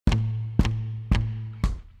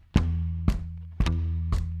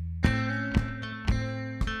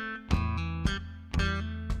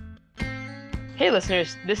Hey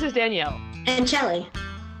listeners, this is Danielle. And Chelly.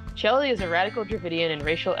 Chelly is a radical Dravidian and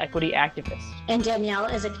racial equity activist. And Danielle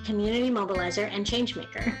is a community mobilizer and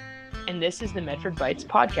changemaker. And this is the Medford Bites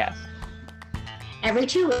podcast. Every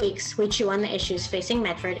 2 weeks, we chew on the issues facing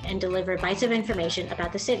Medford and deliver bites of information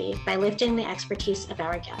about the city by lifting the expertise of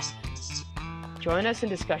our guests. Join us in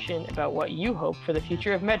discussion about what you hope for the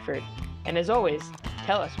future of Medford. And as always,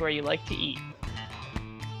 tell us where you like to eat.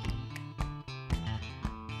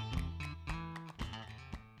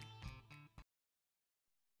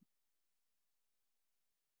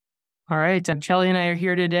 All right, Chelly and I are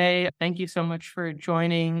here today. Thank you so much for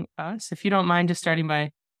joining us. If you don't mind just starting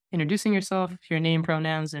by introducing yourself, your name,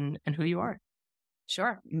 pronouns, and who you are.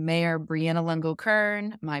 Sure. Mayor Breanna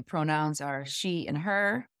Lungo-Koehn. My pronouns are she and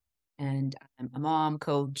her, and I'm a mom,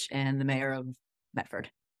 coach, and the mayor of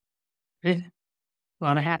Medford. A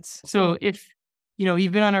lot of hats. So if,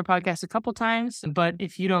 you've been on our podcast a couple times, but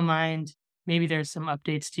if you don't mind, maybe there's some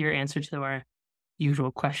updates to your answer to our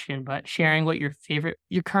usual question, but sharing what your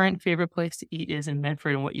current favorite place to eat is in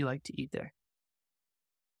Medford and what you like to eat there.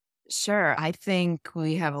 Sure. I think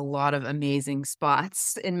we have a lot of amazing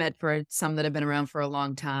spots in Medford, some that have been around for a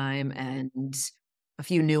long time and a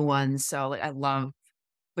few new ones. So I love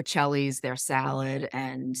Bocelli's, their salad,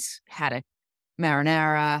 and had a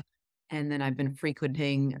marinara. And then I've been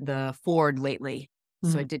frequenting the Ford lately.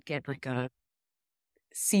 So I did get like a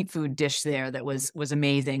seafood dish there that was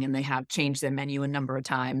amazing, and they have changed their menu a number of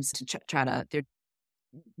times to try to, they're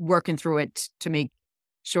working through it to make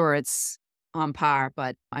sure it's on par,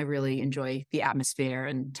 but I really enjoy the atmosphere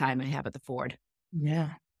and time I have at the Ford. Yeah,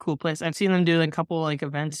 cool place. I've seen them do a couple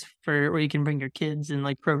events where you can bring your kids and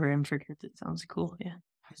programs for kids. It sounds cool. Yeah.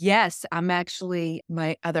 Yes, I'm actually,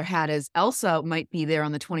 my other hat is Elsa might be there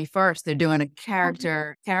on the 21st. They're doing a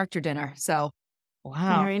character dinner. So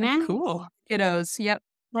wow, very nice. Cool. Kiddos. Yep.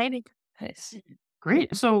 Lighting. Nice.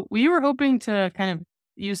 Great. So we were hoping to kind of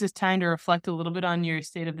use this time to reflect a little bit on your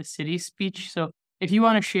State of the City speech. So if you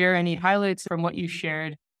want to share any highlights from what you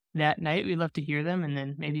shared that night, we'd love to hear them. And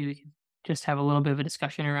then maybe we can just have a little bit of a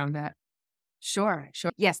discussion around that. Sure.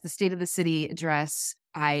 Yes, the State of the City address.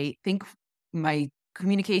 I think my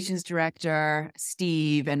communications director,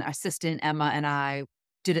 Steve, and assistant Emma and I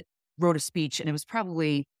wrote a speech, and it was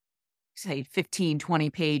probably, say, 15, 20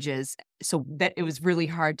 pages. So that it was really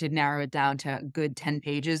hard to narrow it down to a good 10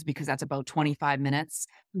 pages because that's about 25 minutes.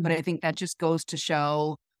 Mm-hmm. But I think that just goes to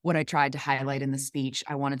show what I tried to highlight in the speech.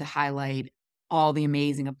 I wanted to highlight all the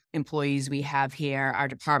amazing employees we have here, our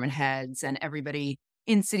department heads, and everybody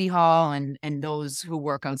in City Hall and those who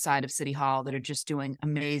work outside of City Hall that are just doing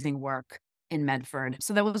amazing work in Medford.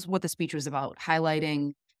 So that was what the speech was about,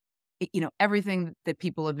 highlighting everything that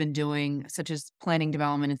people have been doing, such as planning,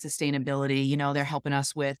 development, and sustainability. They're helping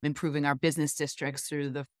us with improving our business districts through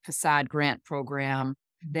the facade grant program.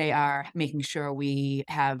 They are making sure we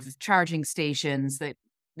have charging stations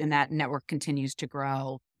and that network continues to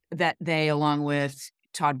grow. That they, along with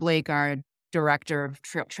Todd Blake, our director of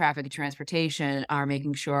traffic and transportation, are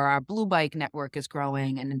making sure our Blue Bike network is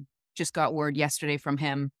growing. And just got word yesterday from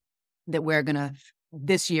him that we're going to,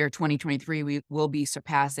 this year, 2023, we will be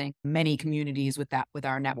surpassing many communities with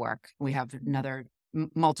our network. We have another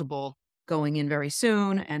multiple going in very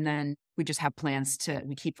soon. And then we just have plans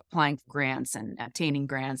we keep applying for grants and obtaining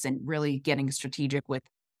grants and really getting strategic with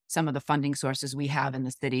some of the funding sources we have in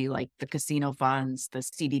the city, like the casino funds, the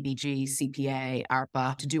CDBG, CPA,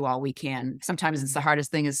 ARPA, to do all we can. Sometimes it's the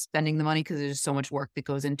hardest thing is spending the money because there's so much work that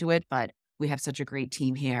goes into it, but we have such a great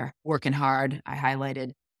team here working hard. I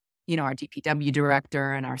highlighted our DPW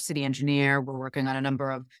director and our city engineer. We're working on a number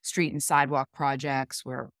of street and sidewalk projects.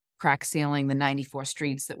 We're crack sealing the 94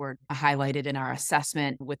 streets that were highlighted in our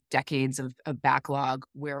assessment with decades of backlog,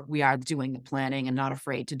 where we are doing the planning and not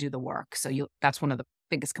afraid to do the work. So that's one of the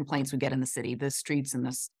biggest complaints we get in the city. The streets and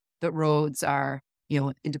the roads are,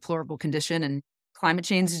 in deplorable condition, and climate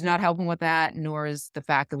change is not helping with that, nor is the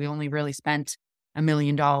fact that we only really spent $1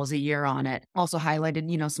 million a year on it. Also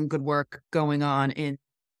highlighted, some good work going on in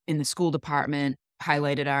the school department,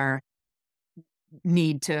 highlighted our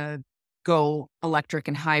need to go electric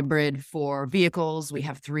and hybrid for vehicles. We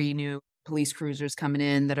have 3 new police cruisers coming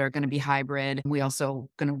in that are going to be hybrid. We also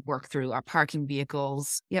going to work through our parking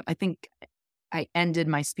vehicles. Yep, I think I ended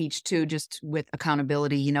my speech too just with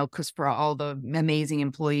accountability, because for all the amazing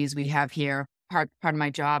employees we have here, part of my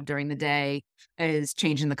job during the day is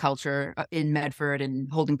changing the culture in Medford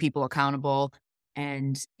and holding people accountable.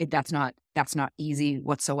 And that's not easy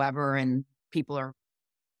whatsoever. And people are,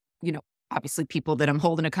 obviously people that I'm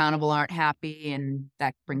holding accountable aren't happy. And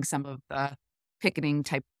that brings some of the picketing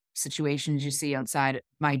type situations you see outside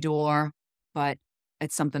my door. But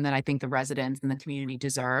it's something that I think the residents and the community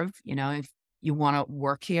deserve. If you want to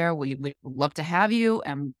work here, we'd love to have you.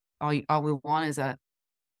 And all we want is a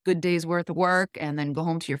good day's worth of work and then go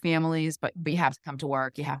home to your families. But you have to come to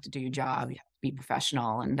work. You have to do your job. You have to be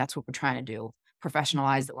professional. And that's what we're trying to do,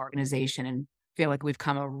 professionalize the organization, and feel like we've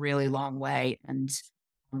come a really long way. And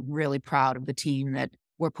I'm really proud of the team that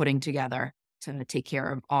we're putting together to take care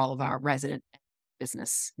of all of our resident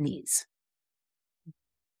business needs.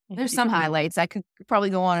 There's some highlights. I could probably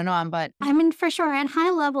go on and on, but I mean, for sure. At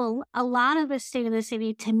high level, a lot of the state of the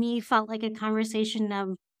city to me felt like a conversation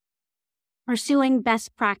of pursuing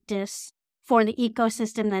best practice for the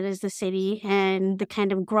ecosystem that is the city and the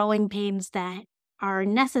kind of growing pains that are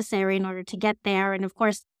necessary in order to get there. And of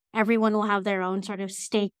course, everyone will have their own sort of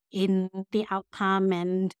stake in the outcome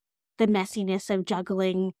and the messiness of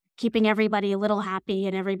juggling, keeping everybody a little happy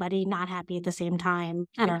and everybody not happy at the same time.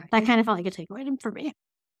 I don't know. That kind of felt like a takeaway for me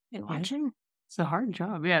in watching. It's a hard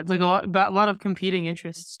job. Yeah, it's like a lot of competing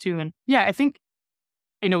interests too. And yeah, I think,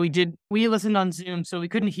 we listened on Zoom, so we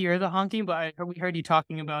couldn't hear the honking, but we heard you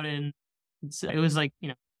talking about it, and it was like,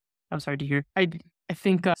 I'm sorry to hear. I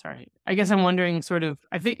think, sorry, I guess I'm wondering sort of,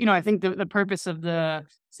 I think the purpose of the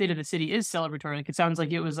state of the city is celebratory. Like, it sounds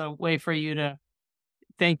like it was a way for you to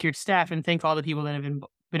thank your staff and thank all the people that have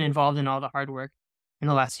been involved in all the hard work in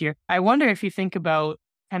the last year. I wonder if you think about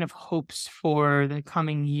kind of hopes for the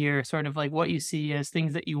coming year, sort of like what you see as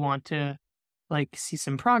things that you want to like see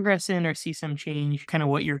some progress in or see some change, kind of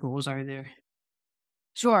what your goals are there.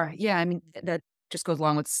 Sure. Yeah. I mean, that just goes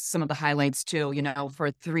along with some of the highlights too.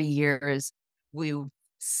 For 3 years, we've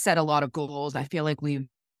set a lot of goals. I feel like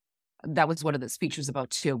that was one of the speech was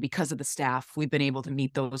about too. Because of the staff, we've been able to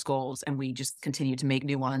meet those goals, and we just continue to make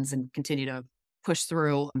new ones and continue to push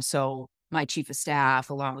through. So my chief of staff,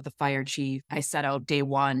 along with the fire chief, I set out day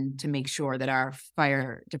one to make sure that our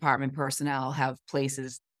fire department personnel have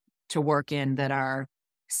places to work in that are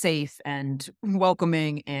safe and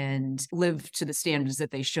welcoming and live to the standards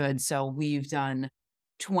that they should. So we've done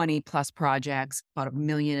 20 plus projects, about $1.5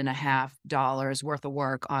 million worth of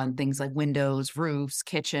work on things like windows, roofs,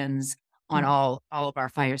 kitchens, on all of our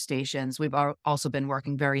fire stations. We've also been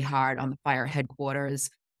working very hard on the fire headquarters,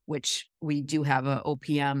 which we do have a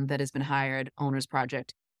OPM that has been hired, owner's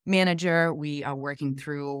project manager. We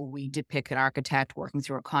did pick an architect, working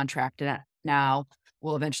through a contract now.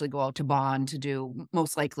 We'll eventually go out to bond to do,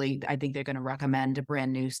 most likely, I think they're going to recommend a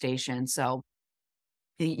brand new station. So,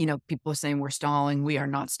 people are saying we're stalling. We are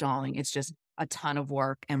not stalling. It's just a ton of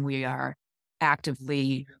work, and we are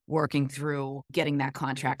actively working through getting that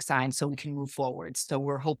contract signed so we can move forward. So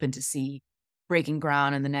we're hoping to see breaking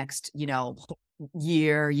ground in the next,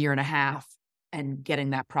 year and a half, and getting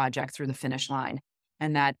that project through the finish line.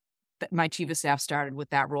 And that my chief of staff started with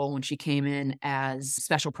that role when she came in as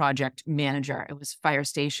special project manager. It was fire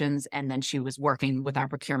stations, and then she was working with our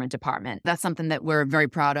procurement department. That's something that we're very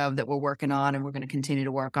proud of, that we're working on, and we're going to continue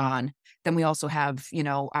to work on. Then we also have,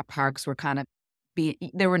 our parks were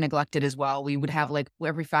they were neglected as well. We would have like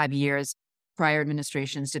every 5 years, prior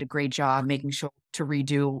administrations did a great job making sure to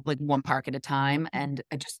redo like one park at a time. And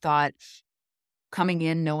I just thought, coming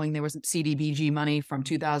in knowing there was CDBG money from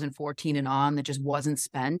 2014 and on that just wasn't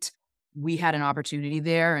spent, we had an opportunity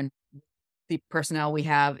there. And the personnel we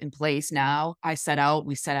have in place now, we set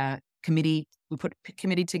a committee, we put a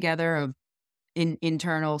committee together of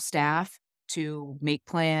internal staff to make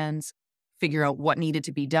plans, figure out what needed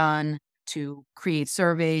to be done, to create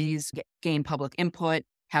surveys, gain public input,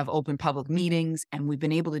 have open public meetings. And we've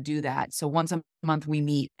been able to do that. So once a month we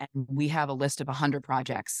meet, and we have a list of 100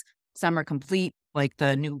 projects. Some are complete, like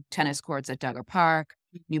the new tennis courts at Duggar Park,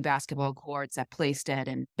 new basketball courts at Playstead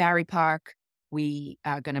and Barry Park. We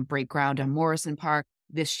are going to break ground on Morrison Park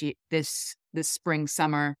this spring,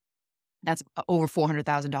 summer. That's over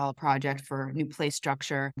 $400,000 project for new play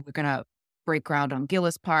structure. We're going to break ground on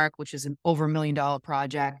Gillis Park, which is an over $1 million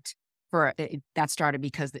project. That started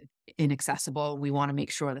because it's inaccessible. We want to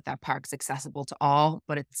make sure that park's accessible to all,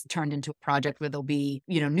 but it's turned into a project where there'll be,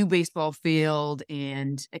 new baseball field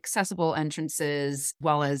and accessible entrances, as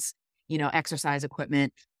well as, exercise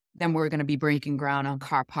equipment. Then we're going to be breaking ground on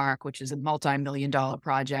Carr Park, which is a multi-million-dollar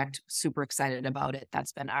project. Super excited about it.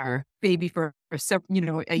 That's been our baby for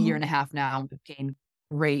a year and a half now. We've gained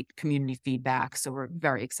great community feedback, so we're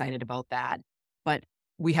very excited about that. But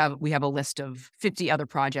we have a list of 50 other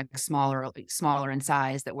projects, smaller in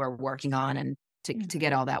size, that we're working on, and to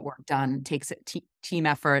get all that work done takes a team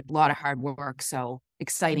effort, a lot of hard work. So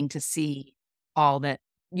exciting to see all that,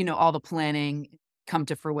 all the planning come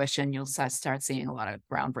to fruition. You'll start seeing a lot of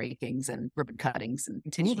groundbreakings and ribbon cuttings, and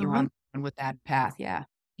continue on with that path. Yeah.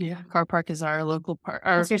 Yeah, Car Park is our local park,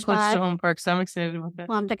 our That's your close to spot. home park, so I'm excited about that.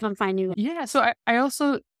 Well, I'm thinking of finding you. Yeah, so I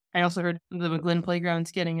also heard the McGlynn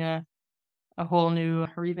Playground's getting a whole new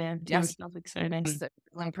revamp too, Yes. which sounds exciting.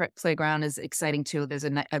 The Playground is exciting too. There's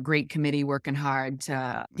a great committee working hard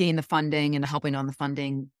to gain the funding and helping on the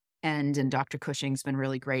funding end. And Dr. Cushing's been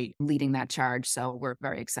really great leading that charge. So we're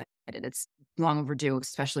very excited. It's long overdue,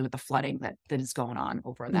 especially with the flooding that is going on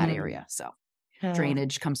over in that Mhm. area. So Yeah.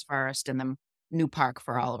 drainage comes first and then new park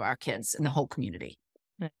for all of our kids and the whole community.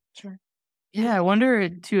 Yeah, sure. Yeah, I wonder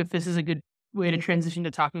too if this is a good way to transition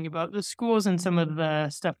to talking about the schools and some of the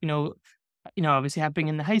stuff, obviously happening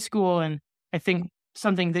in the high school. And I think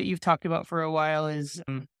something that you've talked about for a while is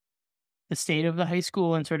the state of the high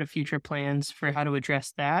school and sort of future plans for how to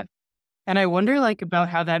address that. And I wonder about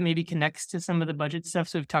how that maybe connects to some of the budget stuff.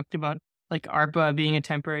 So we've talked about ARPA being a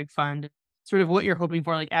temporary fund, sort of what you're hoping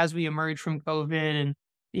for, as we emerge from COVID and,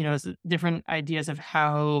 different ideas of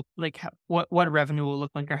how, what revenue will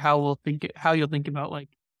look like or how you'll think about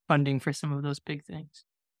funding for some of those big things.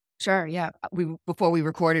 Sure. Yeah. Before we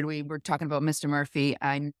recorded, we were talking about Mr. Murphy.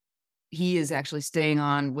 He is actually staying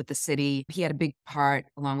on with the city. He had a big part,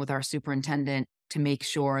 along with our superintendent, to make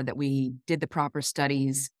sure that we did the proper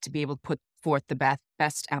studies to be able to put forth the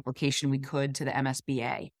best application we could to the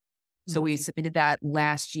MSBA. So we submitted that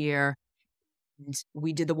last year. And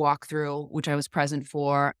we did the walkthrough, which I was present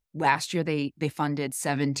for. Last year, they funded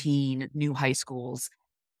 17 new high schools.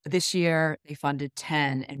 This year, they funded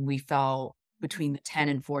 10, and we fell between the 10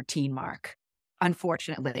 and 14 mark,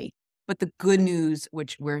 unfortunately. But the good news,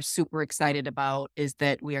 which we're super excited about, is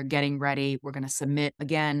that we are getting ready. We're going to submit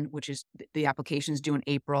again, which is the application's due in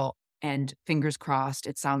April. And fingers crossed,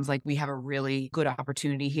 it sounds like we have a really good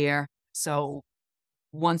opportunity here. So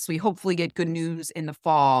once we hopefully get good news in the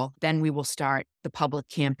fall, then we will start the public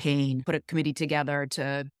campaign, put a committee together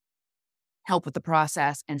to help with the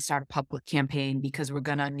process and start a public campaign because we're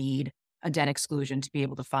going to need a debt exclusion to be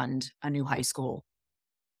able to fund a new high school.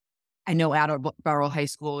 I know Attleboro High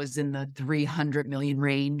School is in the 300 million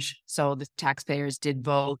range. So the taxpayers did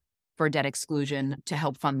vote for debt exclusion to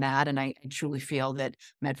help fund that. And I truly feel that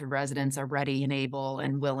Medford residents are ready and able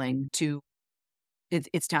and willing to.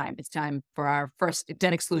 It's time. It's time for our first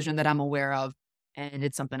debt exclusion that I'm aware of. And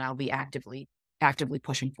it's something I'll be actively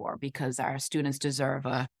pushing for because our students deserve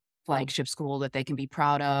a flagship school that they can be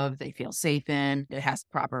proud of, they feel safe in, it has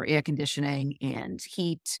proper air conditioning and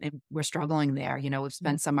heat. And we're struggling there. We've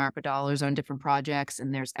spent some ARPA dollars on different projects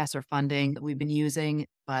and there's ESSER funding that we've been using,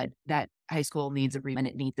 but that high school needs a and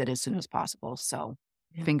it needs it as soon as possible. So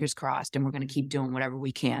fingers crossed, and we're going to keep doing whatever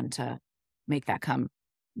we can to make that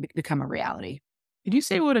become a reality. Did you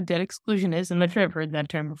say what a debt exclusion is? I'm not sure I've heard that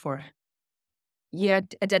term before. Yeah,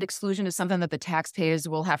 a debt exclusion is something that the taxpayers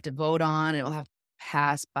will have to vote on. It will have to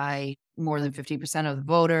pass by more than 50% of the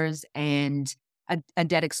voters, and a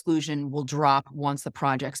debt exclusion will drop once the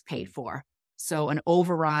project's paid for. So an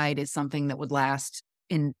override is something that would last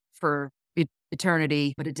for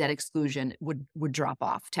eternity, but a debt exclusion would drop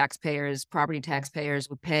off. Property taxpayers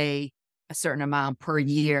would pay a certain amount per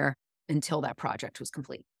year until that project was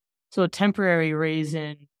complete. So a temporary raise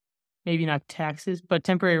in, maybe not taxes, but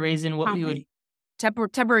temporary raise in what we would...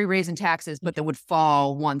 Temporary raise in taxes, but that would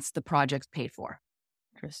fall once the project's paid for.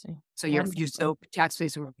 Interesting. So so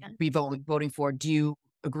taxpayers will be voting for, do you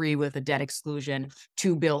agree with a debt exclusion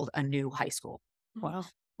to build a new high school? Wow.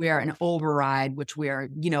 We are an override, which we are,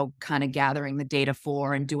 kind of gathering the data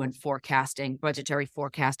for and doing budgetary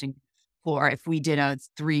forecasting for. If we did a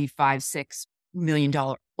 $3, $5, $6 million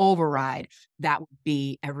override, that would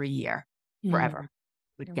be every year, forever.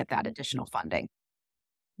 We'd get that additional funding.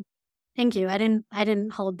 Thank you. I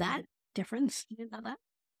didn't hold that difference. You didn't know that?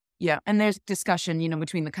 Yeah. And there's discussion,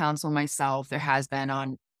 between the council and myself, there has been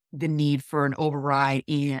on the need for an override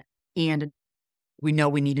and we know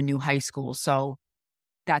we need a new high school. So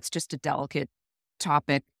that's just a delicate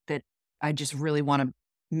topic that I just really want to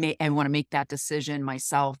make that decision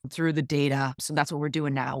myself through the data. So that's what we're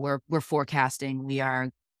doing now. We're forecasting. We are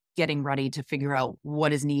getting ready to figure out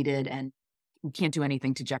what is needed, and we can't do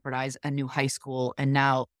anything to jeopardize a new high school. And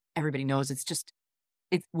now everybody knows it's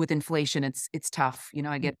with inflation, it's tough.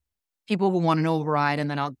 I get people who want an override,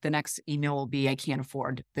 and then the next email will be, I can't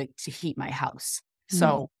afford to heat my house.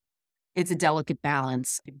 So it's a delicate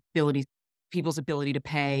balance, people's ability to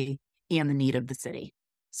pay and the need of the city.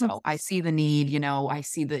 So I see the need, I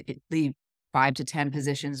see the 5 to 10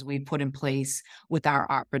 positions we've put in place with our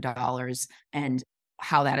ARPA dollars and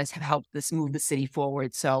how that has helped us move the city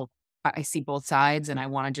forward. So I see both sides, and I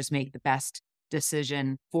want to just make the best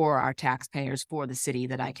decision for our taxpayers, for the city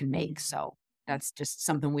that I can make. So that's just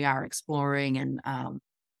something we are exploring and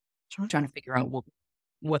trying to figure out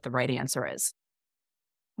what the right answer is.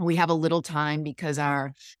 We have a little time because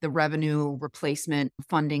the revenue replacement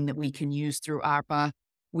funding that we can use through ARPA,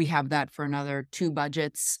 we have that for another 2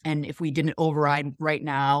 budgets. And if we didn't override right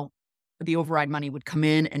now, the override money would come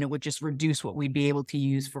in and it would just reduce what we'd be able to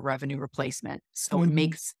use for revenue replacement. So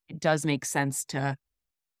it does make sense to,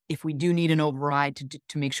 if we do need an override,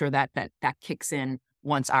 to make sure that kicks in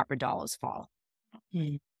once ARPA dollars fall.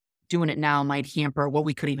 Doing it now might hamper what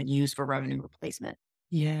we could even use for revenue replacement.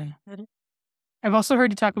 Yeah. I've also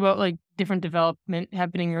heard you talk about like different development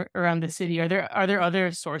happening around the city. Are there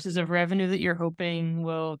other sources of revenue that you're hoping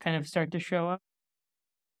will kind of start to show up?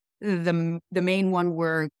 The main one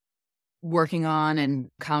we're working on and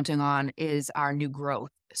counting on is our new growth.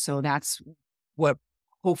 So that's what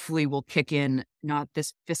hopefully will kick in, not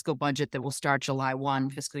this fiscal budget that will start July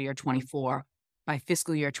 1, fiscal year 24. By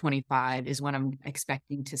fiscal year 25 is when I'm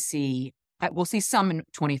expecting to see. We'll see some in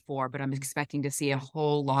 24, but I'm expecting to see a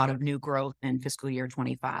whole lot of new growth in fiscal year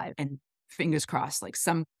 25. And fingers crossed, like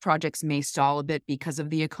some projects may stall a bit because of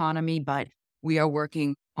the economy, but we are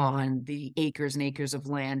working on the acres and acres of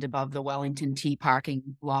land above the Wellington T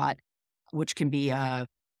parking lot, which can be a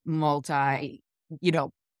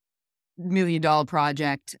multi-million-dollar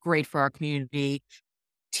project, great for our community,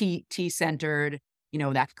 T-centered,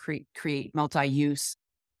 that create multi-use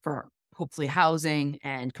for hopefully housing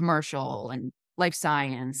and commercial and life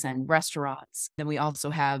science and restaurants. Then we also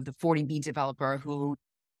have the 40B developer who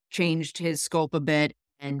changed his scope a bit,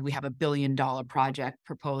 and we have $1 billion project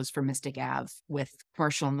proposed for Mystic Ave with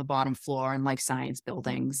commercial on the bottom floor and life science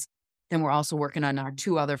buildings. Then we're also working on our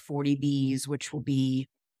 2 other 40Bs, which will be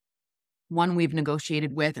one we've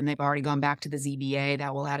negotiated with, and they've already gone back to the ZBA.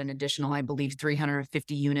 That will add an additional, I believe,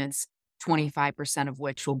 350 units, 25% of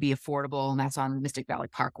which will be affordable, and that's on Mystic Valley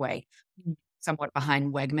Parkway, somewhat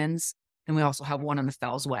behind Wegmans. And we also have one on the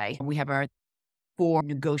Fells Way. We have our 4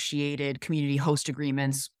 negotiated community host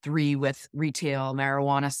agreements, 3 with retail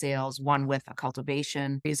marijuana sales, 1 with a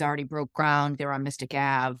cultivation. He's already broke ground. They're on Mystic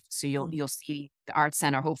Ave. So you'll see the Art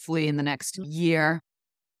Center hopefully in the next year.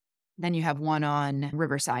 Then you have one on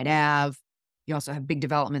Riverside Ave. You also have big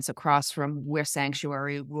developments across from where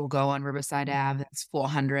Sanctuary will go on Riverside Ave. That's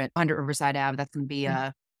 400 Riverside Ave. That's going to be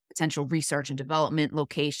a potential research and development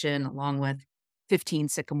location, along with 15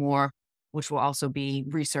 Sycamore, which will also be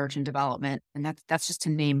research and development. And that's just to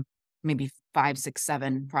name maybe 5, 6,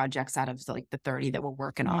 7 projects out of like the 30 that we're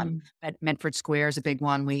working on. At Medford Square is a big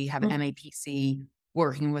one. We have an MAPC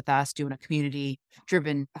working with us, doing a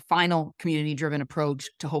final community-driven approach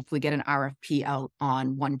to hopefully get an RFP out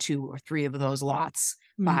on 1, 2, or 3 of those lots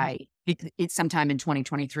by it's sometime in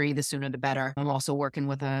 2023. The sooner the better. I'm also working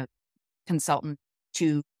with a consultant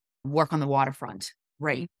to work on the waterfront,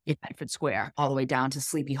 right in Medford Square, all the way down to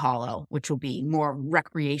Sleepy Hollow, which will be more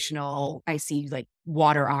recreational. I see like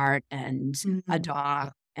water art and a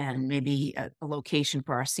dock, and maybe a location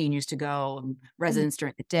for our seniors to go, and residents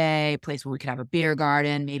during the day, a place where we could have a beer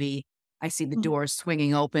garden. Maybe I see the doors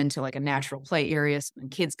swinging open to like a natural play area, and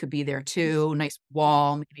kids could be there too. Nice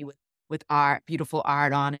wall, maybe with art, beautiful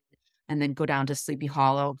art on it, and then go down to Sleepy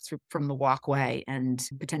Hollow from the walkway, and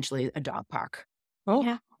potentially a dog park. Oh,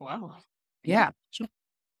 yeah. Wow. Yeah.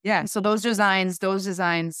 Yeah. So those designs,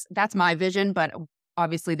 that's my vision, but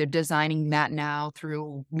obviously they're designing that now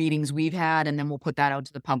through meetings we've had, and then we'll put that out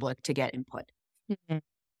to the public to get input.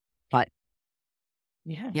 But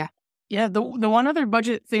yeah. The one other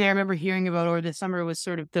budget thing I remember hearing about over the summer was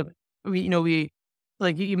sort of we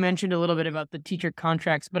like you mentioned a little bit about the teacher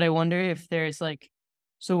contracts, but I wonder if there's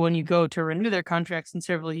so when you go to renew their contracts in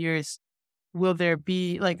several years, will there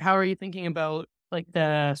be how are you thinking about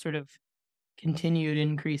the sort of continued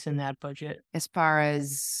increase in that budget? As far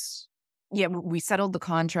as, we settled the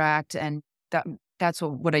contract, and that's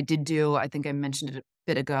what I did do. I think I mentioned it a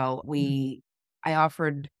bit ago. We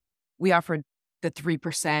offered the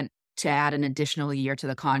 3% to add an additional year to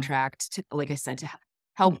the contract, to, like I said, to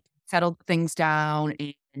help settle things down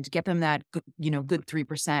and get them that good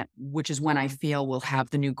 3%, which is when I feel we'll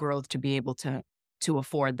have the new growth to be able to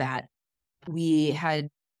afford that. We had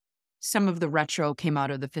some of the retro came out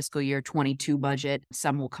of the fiscal year 22 budget.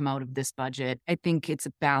 Some will come out of this budget. I think it's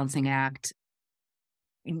a balancing act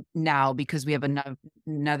now because we have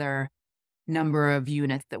another number of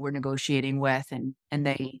units that we're negotiating with, and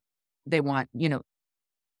they want the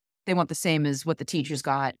same as what the teachers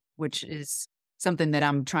got, which is something that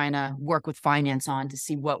I'm trying to work with finance on to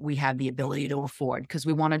see what we have the ability to afford, because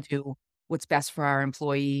we want to do what's best for our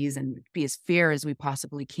employees and be as fair as we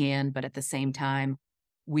possibly can. But at the same time,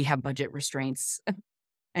 we have budget restraints,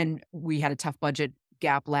 and we had a tough budget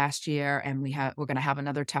gap last year, and we're going to have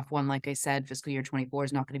another tough one. Like I said, fiscal year 24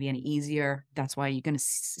 is not going to be any easier. That's why you're going to,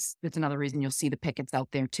 it's another reason you'll see the pickets out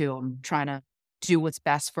there too. I'm trying to do what's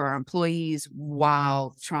best for our employees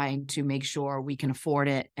while trying to make sure we can afford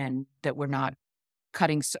it and that we're not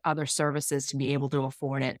cutting other services to be able to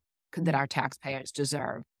afford it that our taxpayers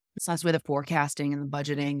deserve. So that's where the forecasting and the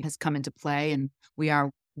budgeting has come into play. And we are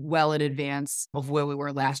well in advance of where we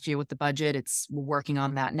were last year with the budget. We're working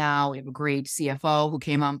on that now. We have a great CFO who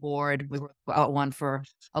came on board. We were out one for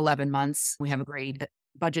 11 months. We have a great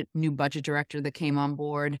new budget director that came on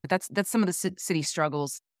board. But that's some of the city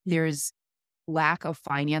struggles. There's lack of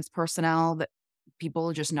finance personnel, that people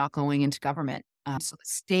are just not going into government. So the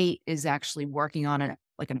state is actually working on an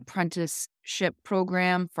apprenticeship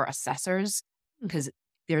program for assessors, because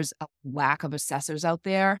there's a lack of assessors out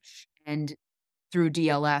there. And through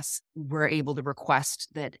DLS, we're able to request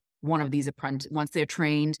that one of these once they're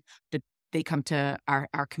trained, that they come to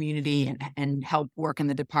our community and help work in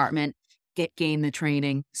the department, gain the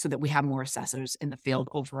training so that we have more assessors in the field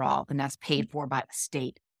overall. And that's paid for by the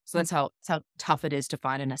state. So that's how tough it is to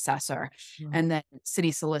find an assessor. And then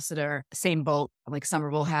city solicitor, same boat like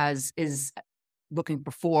Somerville is looking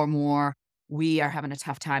for 4 more. We are having a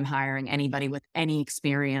tough time hiring anybody with any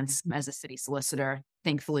experience as a city solicitor.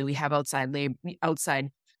 Thankfully, we have outside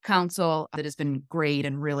counsel that has been great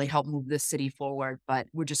and really helped move this city forward. But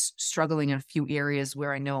we're just struggling in a few areas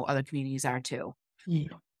where I know other communities are too.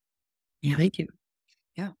 Yeah, thank you.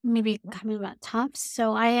 Yeah. Maybe coming about Tufts.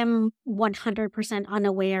 So I am 100%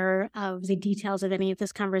 unaware of the details of any of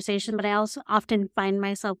this conversation, but I also often find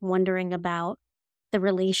myself wondering about the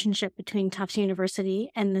relationship between Tufts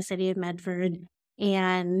University and the city of Medford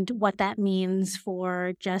and what that means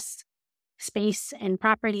for just space and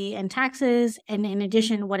property and taxes. And in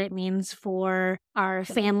addition, what it means for our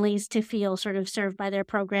families to feel sort of served by their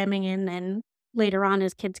programming. And then later on,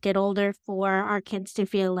 as kids get older, for our kids to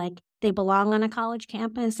feel like they belong on a college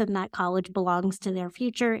campus and that college belongs to their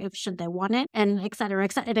future should they want it, and et cetera,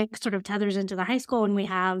 et cetera. It sort of tethers into the high school, and we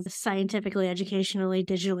have scientifically, educationally,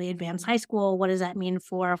 digitally advanced high school. What does that mean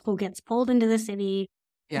for who gets pulled into the city?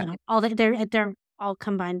 Yeah. You know, all that they're all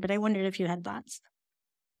combined, but I wondered if you had thoughts.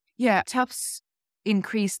 Yeah. Tufts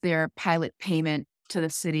increased their pilot payment to the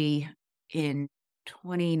city in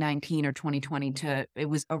 2019 or 2020 it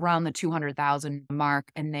was around the 200,000 mark,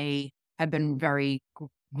 and they have been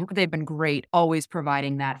they've been great, always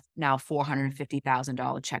providing that now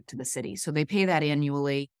 $450,000 check to the city. So they pay that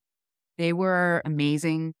annually. They were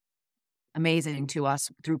amazing to us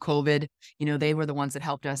through COVID. You know, they were the ones that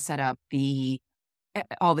helped us set up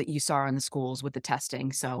all that you saw in the schools with the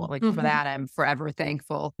testing. So for that, I'm forever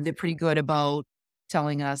thankful. They're pretty good about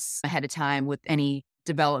telling us ahead of time with any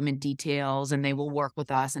development details, and they will work with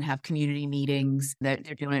us and have community meetings. They're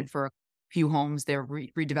doing it for a few homes. They're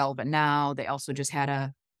redeveloping now. They also just had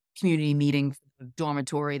a community meeting for the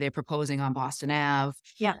dormitory they're proposing on Boston Ave.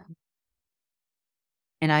 Yeah.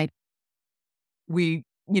 And we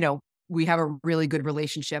have a really good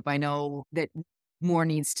relationship. I know that more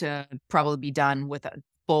needs to probably be done with a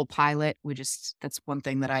full pilot. That's one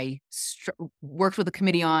thing that I worked with the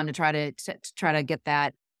committee on to try to get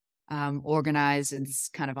that organized. It's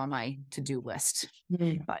kind of on my to-do list.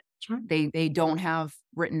 But they don't have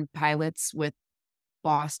written pilots with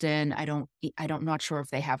Boston. I'm not sure if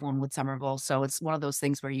they have one with Somerville. So it's one of those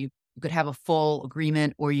things where you could have a full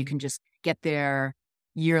agreement, or you can just get their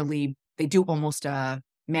yearly. They do almost a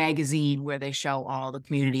magazine where they show all the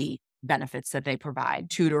community benefits that they provide,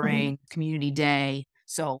 tutoring, community day.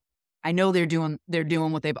 So I know they're doing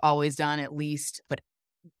what they've always done, at least, but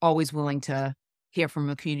always willing to hear from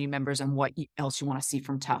the community members on what else you want to see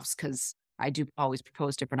from Tufts, because I do always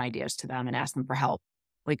propose different ideas to them and ask them for help.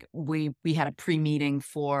 Like we had a pre-meeting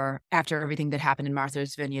after everything that happened in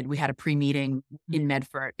Martha's Vineyard. We had a pre-meeting in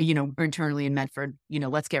Medford, or internally in Medford.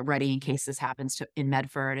 Let's get ready in case this happens in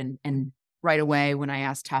Medford. And right away, when I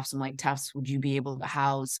asked Tufts, I'm like, Tufts, would you be able to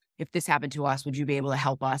house, if this happened to us, would you be able to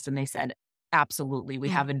help us? And they said, absolutely. We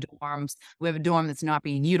have a dorm that's not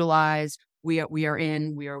being utilized. We are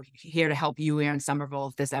here to help you here in Somerville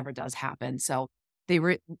if this ever does happen. So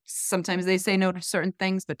sometimes they say no to certain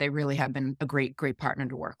things, but they really have been a great partner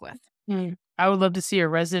to work with. I would love to see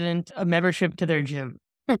a membership to their gym.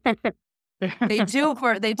 They do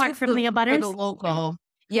for the local.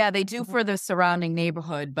 Yeah, they do for the surrounding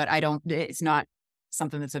neighborhood, but it's not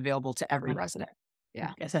something that's available to every resident.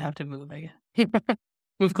 Yeah. I guess I have to move, I guess.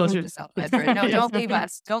 Move closer to South Medford. No, don't leave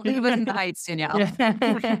us. Don't leave us in the Heights, Danielle.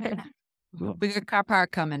 We got a car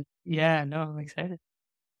park coming. Yeah, no, I'm excited.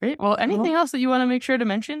 Great. Well, anything else that you want to make sure to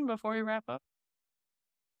mention before we wrap up?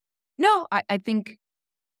 No, I think,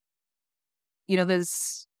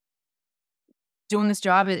 there's doing this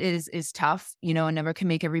job is tough, and never can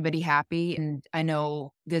make everybody happy. And I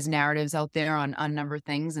know there's narratives out there on a number of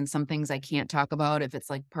things, and some things I can't talk about if it's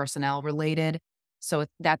like personnel related. So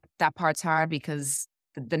that part's hard because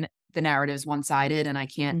the narrative's one-sided and I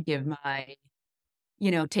can't give my,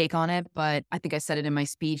 take on it. But I think I said it in my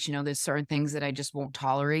speech, there's certain things that I just won't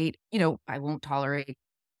tolerate. I won't tolerate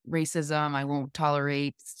racism. I won't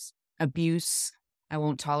tolerate abuse. I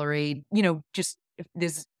won't tolerate, just if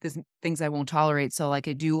there's things I won't tolerate. So like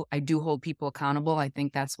I do hold people accountable. I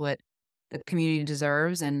think that's what the community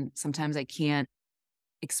deserves. And sometimes I can't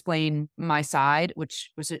explain my side,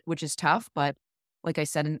 which is tough. But like I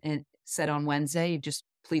said, said on Wednesday, just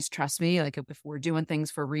please trust me. Like if we're doing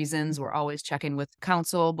things for reasons, we're always checking with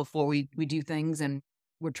council before we do things, and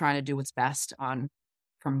we're trying to do what's best on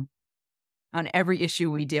every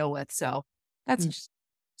issue we deal with. So that's just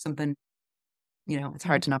something, it's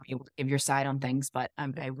hard to not be able to give your side on things, but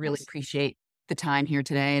I really appreciate the time here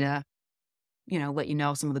today to, let you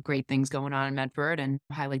know some of the great things going on in Medford and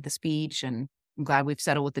highlight the speech. And I'm glad we've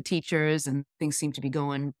settled with the teachers and things seem to be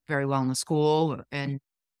going very well in the school, and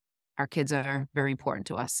our kids are very important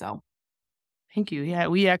to us. So thank you. Yeah,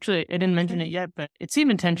 I didn't mention it yet, but it seemed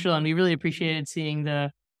intentional, and we really appreciated seeing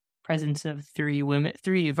the presence of three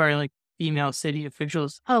of our female city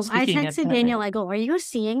officials. Oh, I texted Daniel, I go, are you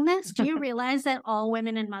seeing this? Do you realize that all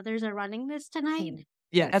women and mothers are running this tonight?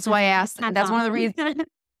 Yeah, that's why I asked. That's one of the reasons.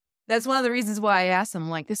 That's one of the reasons why I asked him,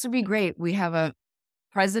 like, this would be great. We have a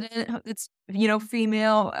president that's,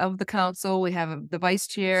 female of the council. We have the vice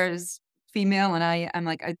chair is female. And I'm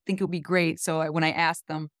like, I think it would be great. So when I asked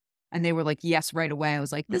them and they were like, yes, right away, I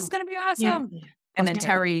was like, this is going to be awesome. Yeah. And then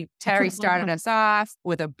Terry started us off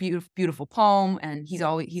with a beautiful poem, and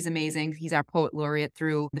he's amazing. He's our poet laureate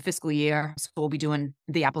through the fiscal year. So we'll be doing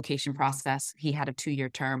the application process. He had a 2-year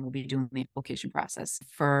term. We'll be doing the application process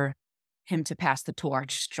for him to pass the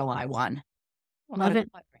torch July 1. Love it.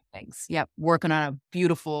 Thanks. Yep. Working on a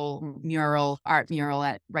beautiful art mural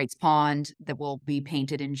at Wrights Pond that will be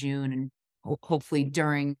painted in June, and hopefully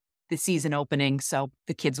during the season opening, so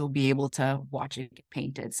the kids will be able to watch it get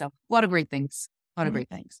painted. So a lot of great things. A lot of great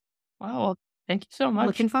things. Wow. Well, thank you so much.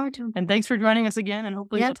 Looking forward to it. And thanks for joining us again. And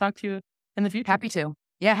hopefully we'll talk to you in the future. Happy to.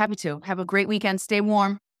 Yeah, happy to. Have a great weekend. Stay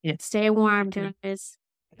warm. Yeah. Stay warm, guys.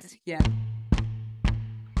 Yeah.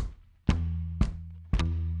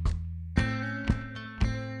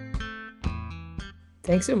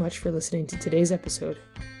 Thanks so much for listening to today's episode.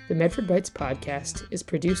 The Medford Bites podcast is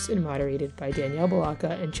produced and moderated by Danielle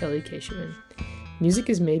Balaka and Chelly Keshaman. Music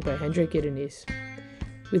is made by Hendrik Idenise.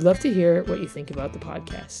 We'd love to hear what you think about the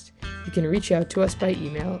podcast. You can reach out to us by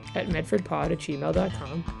email at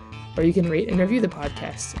medfordpod@gmail.com, or you can rate and review the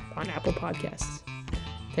podcast on Apple Podcasts.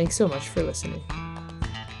 Thanks so much for listening.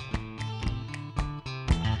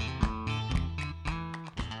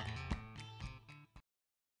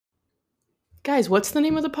 Guys, what's the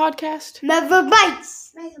name of the podcast? Medford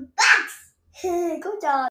Bites! Medford Bites! Good job.